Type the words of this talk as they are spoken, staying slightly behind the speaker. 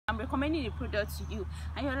recommending a product to you,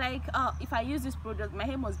 and you're like, oh, if I use this product, my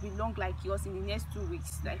hair must be long like yours in the next 2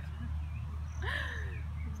 weeks. Like,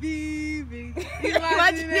 vivid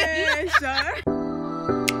imagination.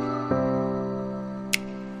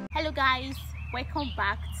 Hello guys, welcome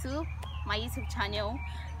back to my YouTube channel.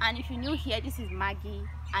 And if you're new here, this is Maggie,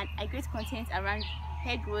 and I create content around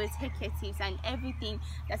hair growth, hair care tips, and everything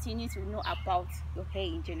that you need to know about your hair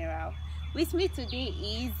in general. With me today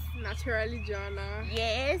is Naturally Joanna.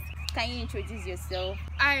 Yes, can you introduce yourself?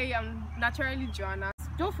 I am Naturally Joanna.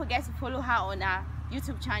 Don't forget to follow her on our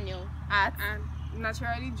YouTube channel at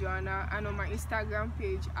Naturally Joanna, and on my Instagram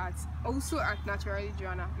page also at Naturally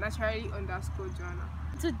Joanna,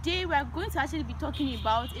 naturally_Joanna. Today we are going to actually be talking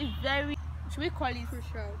about a very, should we call it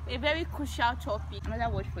Crucial. a very crucial topic,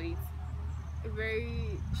 another word for it, A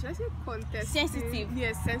very, should I say contested? sensitive.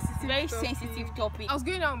 Yes, sensitive. Very topic. sensitive topic. I was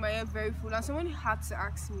going out with my hair very full, and someone had to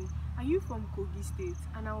ask me, are you from Kogi State?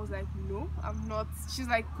 And I was like, no, I'm not. She's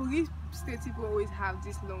like, Kogi State people always have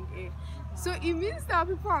this long hair. So it means that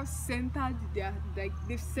people have centered their, like,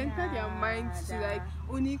 they've centered their minds to like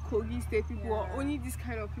only Kogi State people or only this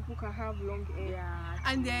kind of people can have long hair.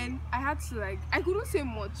 And then I had to like, I couldn't say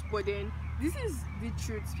much, but then this is the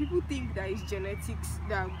truth. People think that it's genetics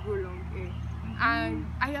that grow long hair. And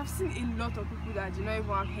I have seen a lot of people that do not even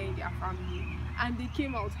have hair in their family, and they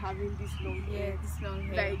came out having this long hair. This long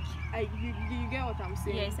hair. Like, you get what I'm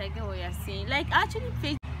saying? Yes, I get what you're saying. Like, I actually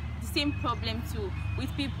face the same problem too with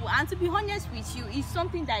people, and to be honest with you, it's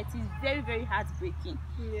something that is very, very heartbreaking.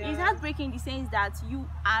 It's heartbreaking in the sense that you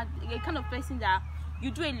are a kind of person that you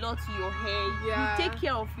do a lot to your hair, you take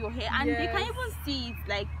care of your hair, and they can even see it,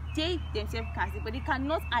 like they themselves can see, but they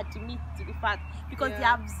cannot admit to the fact because they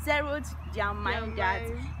have zeroed their mind that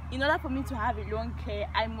in order for me to have a long hair,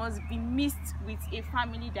 I must be mixed with a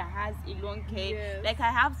family that has a long hair. Like,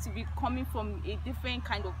 I have to be coming from a different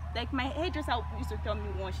kind of, like, my hairdresser used to tell me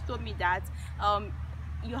once, she told me that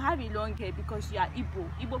you have a long hair because you are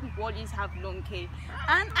Igbo people always have long hair.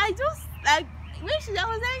 And I just like, when she, I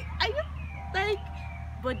was like, I just like,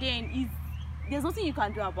 but then there's nothing you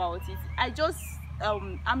can do about it.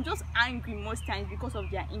 I'm just angry most times because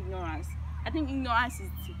of their ignorance. I think ignorance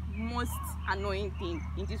is the most annoying thing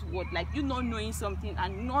in this world. Like, you not knowing something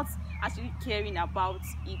and not actually caring about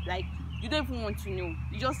it. Like, you don't even want to know.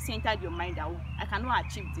 You just centered your mind out. I cannot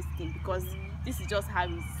achieve this thing because this is just how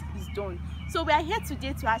it's done. So we are here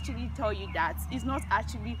today to actually tell you that it's not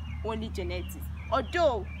actually only genetics.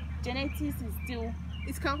 Although genetics is still,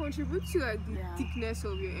 it can contribute to like the thickness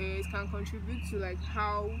of your hair. It can contribute to like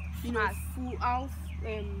how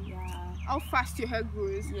how fast your hair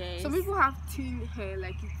grows. Some people have thin hair,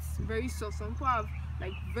 like it's very soft. Some people have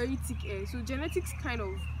like very thick hair. So genetics kind of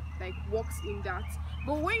like works in that.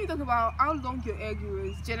 But when you talk about how long your hair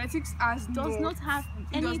grows, genetics does not have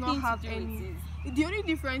anything to do with it. The only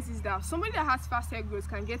difference is that somebody that has fast hair growth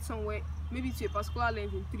can get somewhere maybe to a particular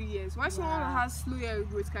length in 3 years, while someone that has slow hair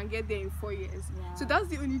growth can get there in 4 years. So that's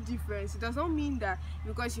the only difference. It does not mean that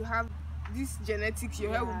because you have this genetics,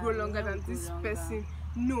 your hair will grow longer than this person.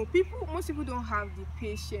 No, most people don't have the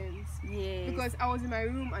patience. Because I was in my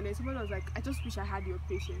room and then somebody was like, I just wish I had your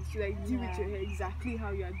patience to like deal with your hair exactly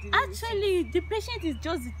how you are dealing actually with it. The patience is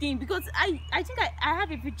just the thing, because I think I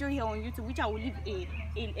have a video here on YouTube which I will leave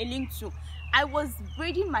a link to. I was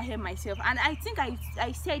braiding my hair myself, and I think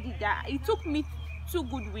I said it that it took me 2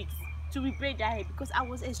 good weeks to rebraid that hair because I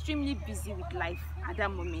was extremely busy with life at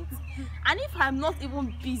that moment. And if I'm not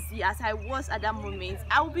even busy as I was at that moment,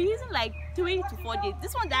 I will be using like 3 to 4 days.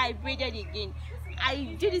 This one that I braided again,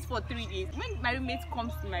 I did it for 3 days. When my roommate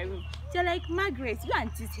comes to my room, they're like, Margaret, you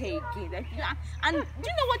and this hair again? Like, and do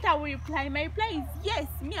you know what I will reply? My reply is, yes,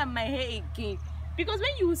 me and my hair again. Because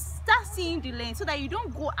when you start seeing the length, so that you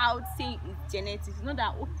don't go out saying it's genetics, you know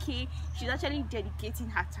that okay, she's actually dedicating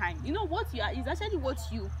her time. You know what you are is actually what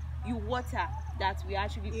you water that we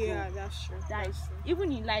actually grow. That's true. That's true.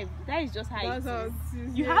 Even in life, that is just how it is.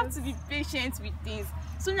 You have to be patient with things.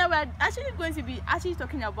 So now we're actually going to be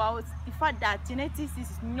talking about the fact that genetics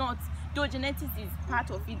is not, though genetics is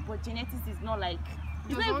part of it, but genetics is not like,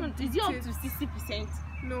 it's not even, is it up to 60%?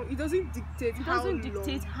 No, it doesn't dictate. It doesn't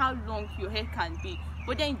dictate how long your hair can be,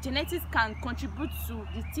 but then genetics can contribute to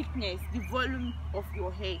the thickness, the volume of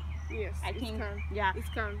your hair. Yes, I think, it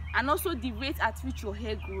can. And also the rate at which your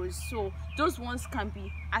hair grows. So those ones can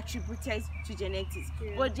be attributed to genetics.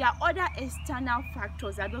 But there are other external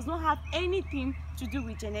factors that does not have anything to do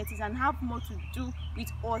with genetics and have more to do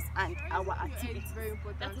with us and our activities. It's very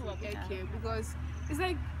important for hair care because it's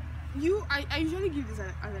like I usually give this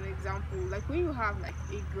as an example. Like when you have like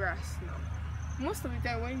a grass now, most of the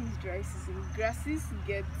time when it's dry season, grasses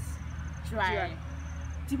get dry.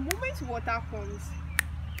 the moment water comes,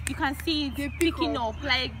 you can see it picking up,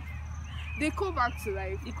 like they come back to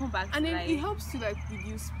life. And then life. it helps to like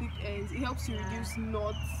reduce split ends. It helps to reduce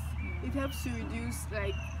knots. It helps to reduce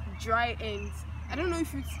like dry ends. I don't know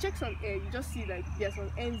if you check some hair, you just see like there's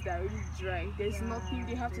some ends that are really dry. There's nothing,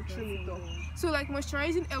 they have to trim it off. So like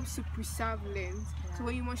moisturizing helps to preserve length. So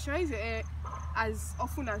when you moisturize your hair as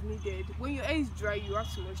often as needed, when your hair is dry, you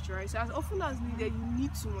have to moisturize. So as often as needed, you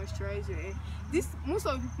need to moisturize your hair. This most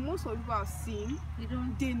of people I've seen,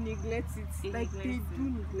 they neglect it.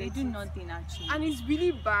 They do nothing actually. And it's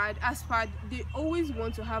really bad. As far they always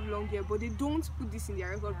want to have long hair, but they don't put this in their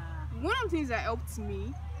record. One of the things that helped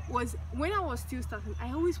me was when I was still starting,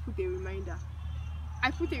 I always put a reminder.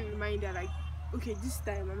 I put a reminder like, okay, this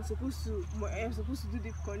time I'm supposed to do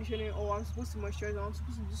deep conditioning, or I'm supposed to moisturize, or I'm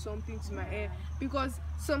supposed to do something to my hair. Because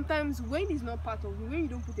sometimes when it's not part of you, when you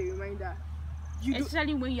don't put a reminder,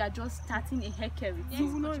 especially when you are just starting a hair care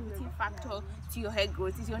routine, contributing factor to your hair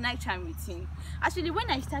growth is your nighttime routine. Actually, when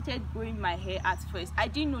I started growing my hair at first, I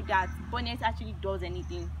didn't know that bonnet actually does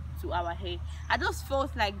anything to our hair. I just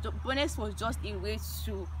felt like bonnet was just a way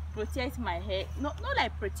to protect my hair. Not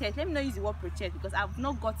like protect, let me not use the word protect, because I've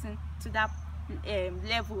not gotten to that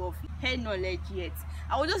level of hair knowledge yet.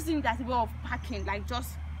 I was just doing that way of packing, like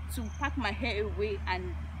just to pack my hair away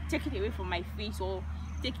and take it away from my face, or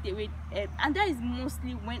take it away, and that is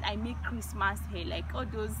mostly when I make Christmas hair, like all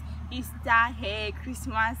those Easter hair,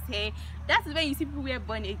 Christmas hair. That's when you see people wear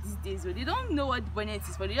bonnet these days. So they don't know what bonnet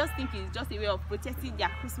is for. They just think it's just a way of protecting their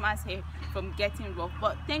Christmas hair from getting rough.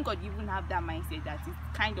 But thank God you even have that mindset that it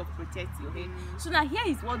kind of protects your hair. So now here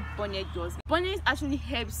is what bonnet does. Bonnet actually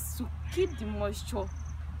helps to keep the moisture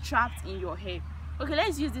trapped in your hair. Okay,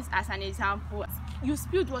 let's use this as an example. You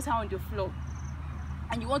spilled water on the floor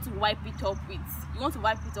and you want to wipe it up with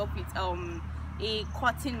a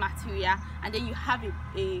cotton material, and then you have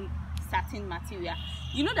a satin material.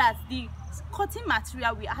 You know that the cotton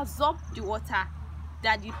material will absorb the water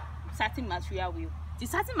that the satin material will. The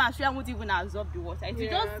satin material won't even absorb the water. It will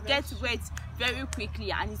just get wet very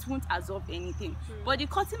quickly and it won't absorb anything. But the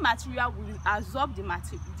cotton material will absorb the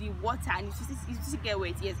water and it will get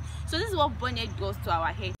wet. Yes. So this is what bonnet does to our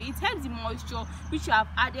hair. It helps the moisture which you have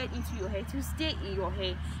added into your hair to stay in your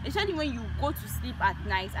hair. Especially when you go to sleep at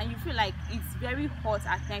night and you feel like it's very hot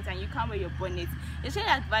at night and you can't wear your bonnet. It's really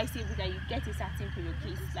advisable that you get a satin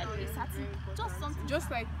pillowcase, like a satin, just something. Just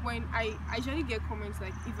like when I usually get comments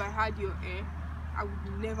like, if I had your hair, I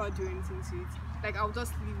would never do anything to it. Like I'll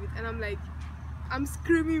just leave it, and I'm like, I'm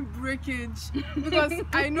screaming breakage because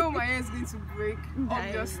I know my hair is going to break,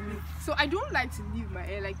 obviously. So I don't like to leave my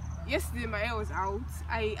hair. Like yesterday, my hair was out.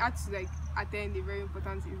 I had to like attend a very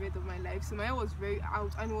important event of my life, so my hair was very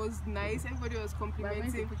out and it was nice. Everybody was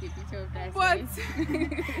complimenting. But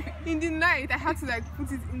in the night, I had to like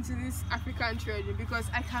put it into this African trading because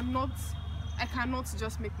I cannot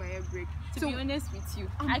just make my hair break. To be honest with you,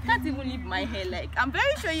 I can't even leave my hair. Like I'm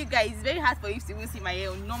very sure you guys, it's very hard for you to even see my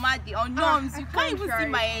hair on normal day, on norms. You can't even see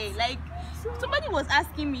my hair. Like somebody was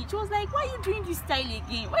asking me, she was like, why are you doing this style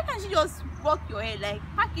again? Why can't you just rock your hair, like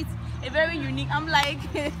pack it a very unique? I'm like,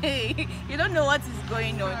 hey, you don't know what is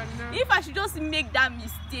going on. If I should just make that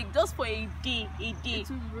mistake just for a day,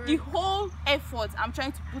 the whole effort I'm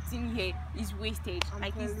trying to put in here is wasted.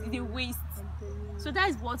 Like it's the waste. So that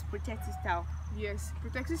is what protective style. Yes,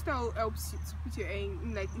 protective style helps you to put your hair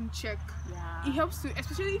in check. It helps to,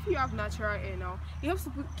 especially if you have natural hair now, it helps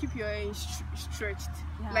to keep your hair stretched.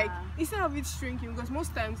 Like instead of it shrinking, because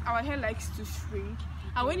most times our hair likes to shrink,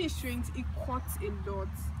 and when it shrinks, it cuts a lot.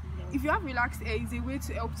 If you have relaxed hair, it's a way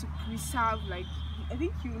to help to preserve, like I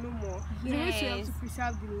think you know more. It's a way to help to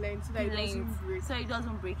preserve the length so that it doesn't break. So it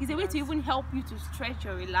doesn't break. It's a way to even help you to stretch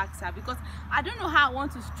your relaxer, because I don't know how I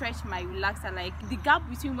want to stretch my relaxer. Like the gap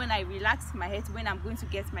between when I relax my hair to when I'm going to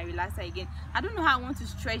get my relaxer again, I don't know how I want to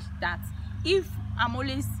stretch that if I'm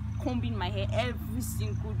always combing my hair every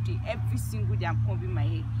single day I'm combing my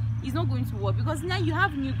hair. It's not going to work, because now you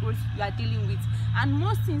have new growth you are dealing with, and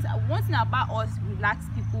one thing about us relaxed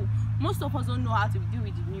people, most of us don't know how to deal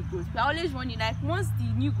with the new growth. We're always wondering, like once the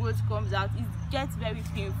new growth comes out, it gets very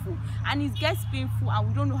painful, and it gets painful and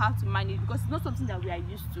we don't know how to manage, because it's not something that we are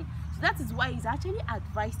used to. So that is why it's actually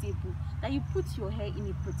advisable that you put your hair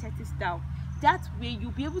in a protective style. That way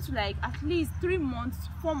you'll be able to, like, at least 3 months,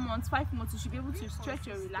 4 months, 5 months, you should be able to stretch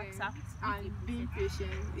your relaxer. And being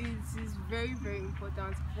patient is very, very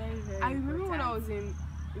important. Very I remember when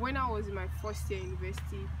I was in my first year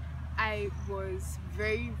university, I was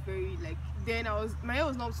very, very like, then my hair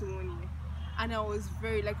was not up to 1 year, and I was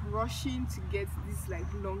very like rushing to get this like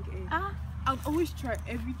long hair. I'd always try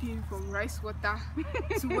everything from rice water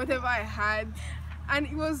to whatever I had. And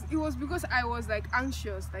it was because I was like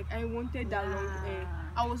anxious, like I wanted that long hair.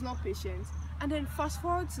 I was not patient. And then fast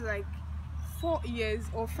forward to like 4 years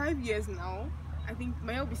or 5 years now. I think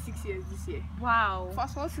my hair will be 6 years this year. Wow.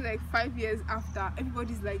 Fast forward to like 5 years after,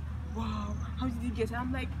 everybody's like, wow, how did you get it?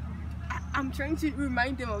 I'm like, I'm trying to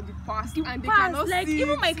remind them of the past, and they cannot like see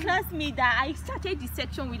even it. my classmate that I started the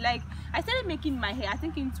section with, like I started making my hair I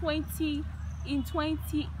think in 2008.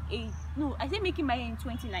 No, I started making my hair in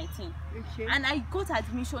 2019. Okay. And I got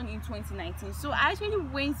admission in 2019. So I actually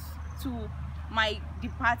went to my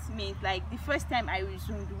department like the first time I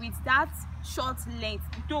resumed with that short length,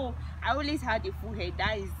 though I always had a full hair.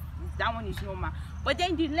 That one is normal, but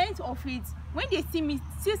then the length of it, when they see me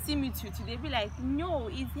till today, be like, no,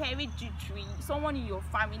 it's hereditary, someone in your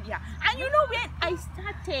family. And you know, when I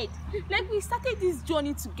started, like we started this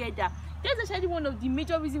journey together, that's actually one of the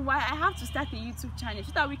major reasons why I have to start a YouTube channel,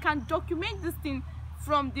 so that we can document this thing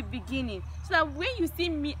from the beginning, so that when you see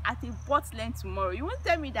me at a butt length tomorrow, you won't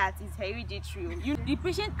tell me that it's hereditary. The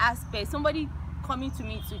patient aspect, somebody coming to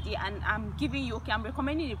me today and I'm giving you, okay, I'm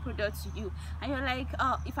recommending a product to you, and you're like,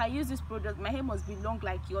 if I use this product, my hair must be long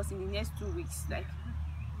like yours in the next 2 weeks. Like,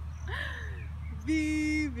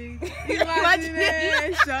 vivid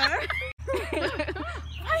imagination.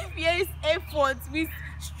 5 years effort with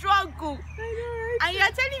struggle, and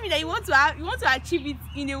you're telling me that you want to achieve it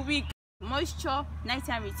in a week. Moisture,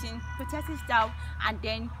 nighttime routine, protective style, and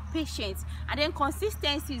then patience, and then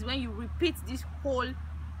consistency is when you repeat this whole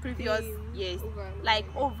previous years like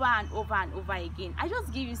over and over and over again. I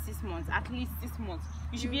just give you 6 months, at least 6 months.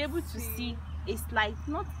 You should be able to see a slight,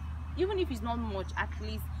 not even if it's not much, at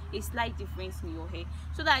least a slight difference in your hair,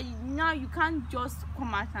 so that now you can't just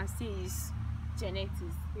come out and say it's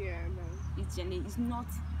genetics. Yeah, no. It's not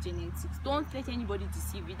genetics. Don't let anybody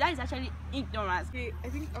deceive you. That is actually ignorance. Okay, I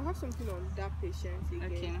think I'll have something on that patience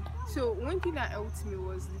again. Okay. So one thing that helped me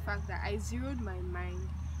was the fact that I zeroed my mind.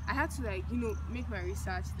 I had to, like, make my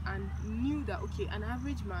research and knew that, okay, an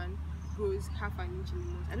average man grows half an inch in a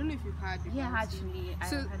month. I don't know if you've heard about it. Yeah, actually, I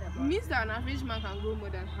heard about it means that an average man can grow more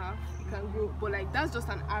than half. He can grow, but like that's just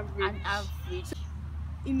an average. An average. So,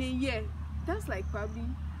 in a year, that's like probably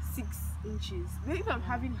 6 inches. Maybe if I'm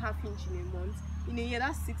having half inch in a month, in a year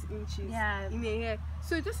that's 6 inches. Yeah. In a year.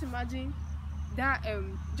 So just imagine that.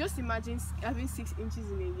 Just imagine having 6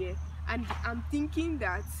 inches in a year, and I'm thinking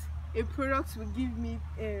that a product will give me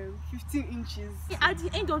 15 inches. At the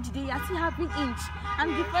end of the day, you're still having inch,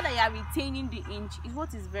 and the fact that you are retaining the inch is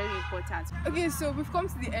what is very important. Okay, so we've come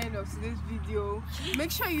to the end of today's video. Make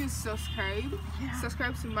sure you subscribe.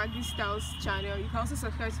 Subscribe to Maggie Styles channel. You can also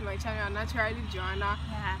subscribe to my channel, Naturally Joanna.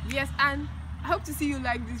 Yes, and I hope to see you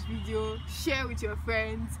like this video. Share with your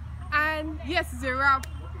friends, and yes, it's a wrap.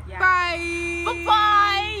 Bye.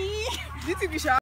 Bye. YouTube